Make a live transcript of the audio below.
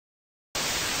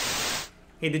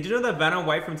Hey, did you know that Vanna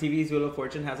White from TV's Wheel of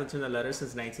Fortune hasn't turned a letter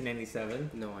since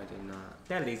 1997? No, I did not.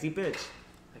 That lazy bitch.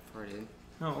 I farted.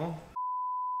 Oh.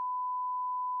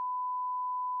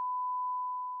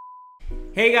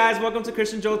 Hey guys, welcome to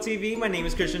ChristianJoelTV. My name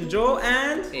is Christian Joel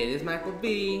and It is Michael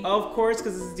B. Of course,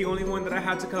 because this is the only one that I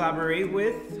had to collaborate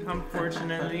with,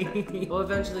 unfortunately. Well,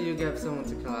 eventually you get someone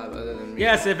to collab other than me.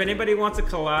 Yes, if anybody wants to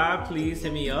collab, please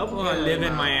hit me up. I live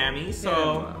in Miami,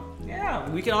 so yeah,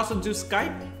 we can also do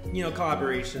Skype,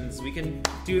 collaborations. We can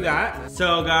do that.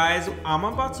 So guys, I'm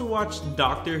about to watch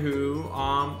Doctor Who.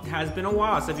 Has been a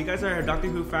while. So if you guys are a Doctor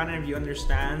Who fan and if you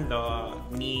understand the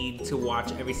need to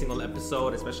watch every single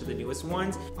episode, especially the newest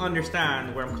ones,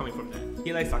 understand where I'm coming from then.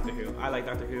 He likes Doctor Who. I like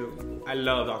Doctor Who. I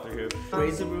love Doctor Who.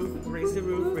 Raise the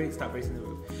roof, stop raising the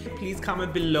roof. Please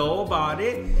comment below about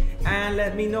it and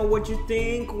let me know what you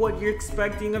think, what you're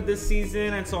expecting of this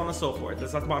season, and so on and so forth.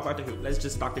 Let's talk about Doctor Who. Let's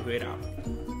just Doctor Who it out.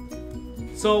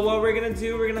 So what we're gonna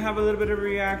do, we're gonna have a little bit of a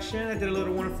reaction. I did a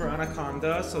little one for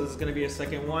Anaconda, so this is gonna be a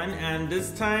second one. And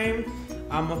this time,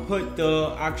 I'm gonna put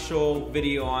the actual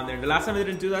video on there. The last time I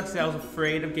didn't do that because I was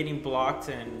afraid of getting blocked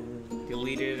and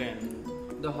deleted and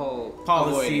the whole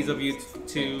policies of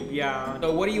YouTube. Yeah.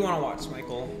 So what do you wanna watch,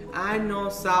 Michael? I know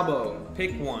Sabo.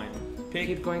 Pick one.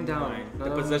 Keep going down. One.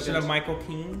 The Possession of Michael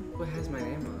Keane. Who has my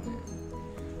name on it?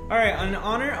 Alright, in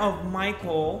honor of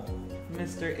Michael,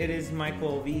 Mr. It is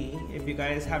Michael V. If you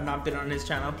guys have not been on his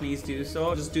channel, please do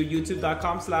so. Just do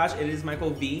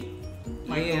youtube.com/itismichaelv.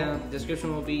 Yeah,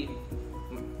 description will be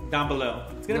down below.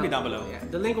 It's gonna be down below. Yeah,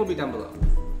 the link will be down below.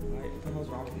 What the hell's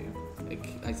wrong with you?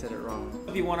 I said it wrong.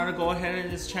 If you want to go ahead in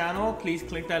his channel, please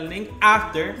click that link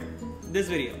after this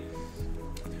video.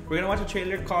 We're gonna watch a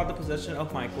trailer called The Possession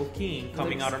of Michael Keane,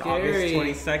 coming out on August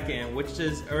 22nd, which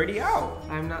is already out.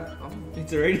 I'm not. Oh.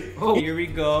 It's already. Oh, here we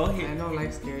go. I don't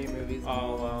like scary movies.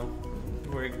 Oh well,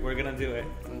 we're gonna do it.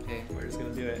 Okay. We're just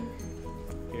gonna do it.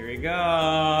 Here we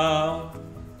go.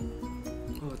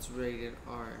 Oh, it's rated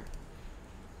R.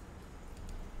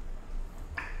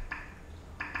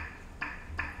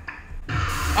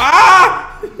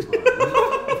 Ah!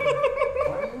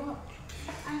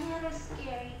 I had a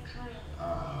scary dream.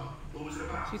 What was it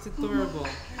about? She's adorable.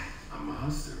 A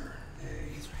monster.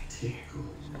 He's right. Tickle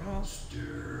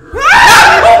monster.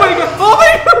 Oh my god! Oh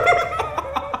my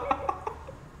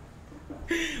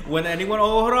god! When anyone,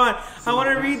 hold on, I want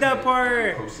to read that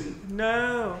part.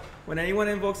 No. When anyone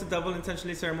invokes the devil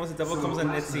intentionally ceremonies, the devil comes on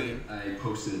its scene. I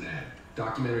posted an ad.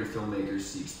 Documentary filmmaker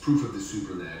seeks proof of the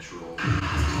supernatural.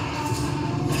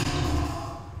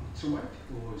 So why do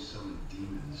people always summon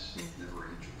demons, never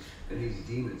angels? And these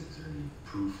demons, is there any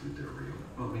proof that they're real?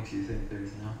 What makes you think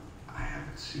there's no? I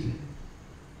haven't seen it.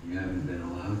 You haven't been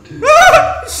allowed to.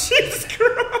 Jesus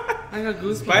Christ! I got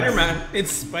goosebumps. Spider-Man.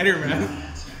 It's Spider-Man.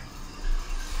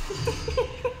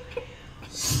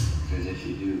 Because if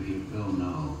you do, he will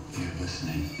know you're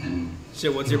listening. And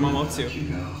Shit, what's your mom up to? you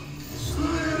go.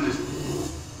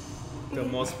 The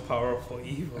most powerful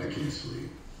evil. I can't sleep.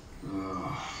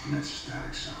 That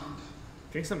static sound.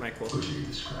 Drink some Michael. What should you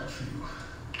describe for you?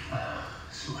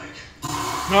 It's like.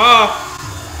 Ah!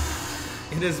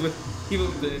 It is with evil.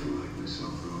 I feel like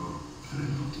myself, though. I don't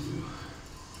know what to do.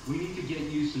 We need to get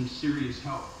you some serious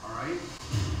help, all right?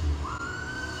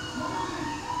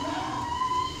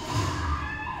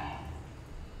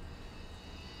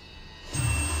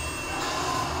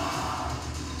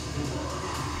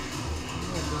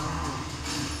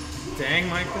 Dang,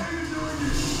 Michael. What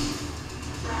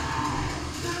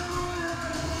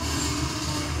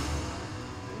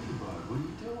are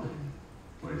you doing?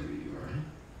 What did you do, alright?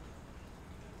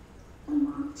 A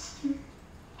monster.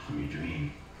 From your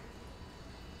dream.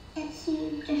 It's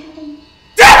you, Daddy.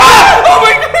 Oh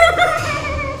my god!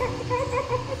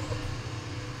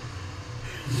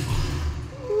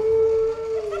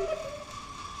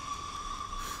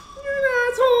 You're an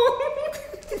asshole.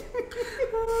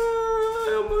 I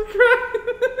almost cried.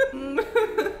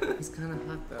 He's kind of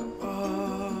hot though.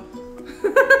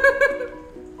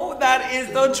 Oh, that is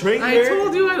the trailer. I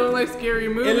told you I don't like scary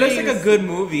movies. It looks like a good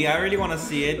movie. I really want to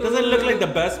see it. Doesn't look like the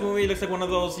best movie. It looks like one of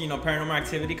those, paranormal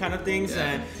activity kind of things.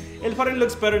 Yeah. And it probably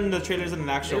looks better than the trailers than an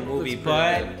actual It movie. looks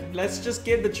But pretty good. let's just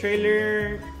give the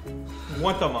trailer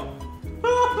one thumb up.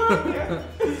 Yeah.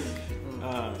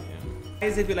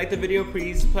 Guys, if you like the video,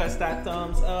 please press that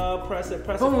thumbs up. Press it,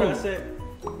 press it, Boom. press it.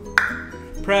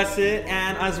 press it.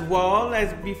 And as well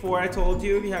as before I told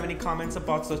you, if you have any comments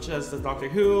about such as the Doctor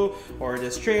Who or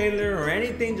this trailer or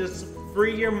anything, just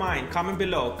free your mind. Comment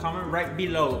below. Comment right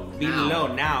below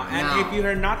now. And if you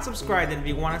are not subscribed and if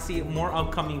you want to see more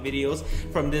upcoming videos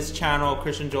from this channel,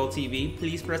 ChristianJoelTV,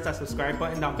 please press that subscribe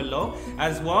button down below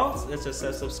as well. It just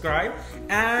says subscribe.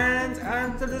 And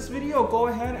after this video, go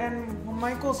ahead and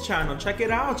Michael's channel, check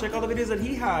it out. Check all the videos that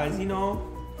he has, you know.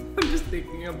 I'm just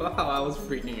thinking about how I was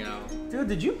freaking out. Dude,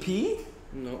 did you pee?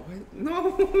 No,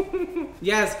 no.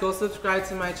 Yes, go subscribe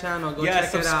to my channel. Go check it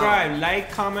out. Subscribe, like,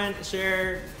 comment,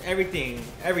 share, everything,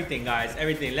 guys,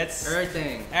 everything. Let's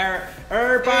everything.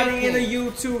 Everybody in the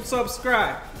YouTube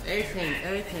subscribe.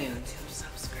 Everything.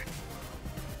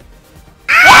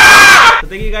 So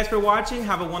thank you guys for watching.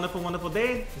 Have a wonderful, wonderful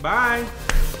day. Bye.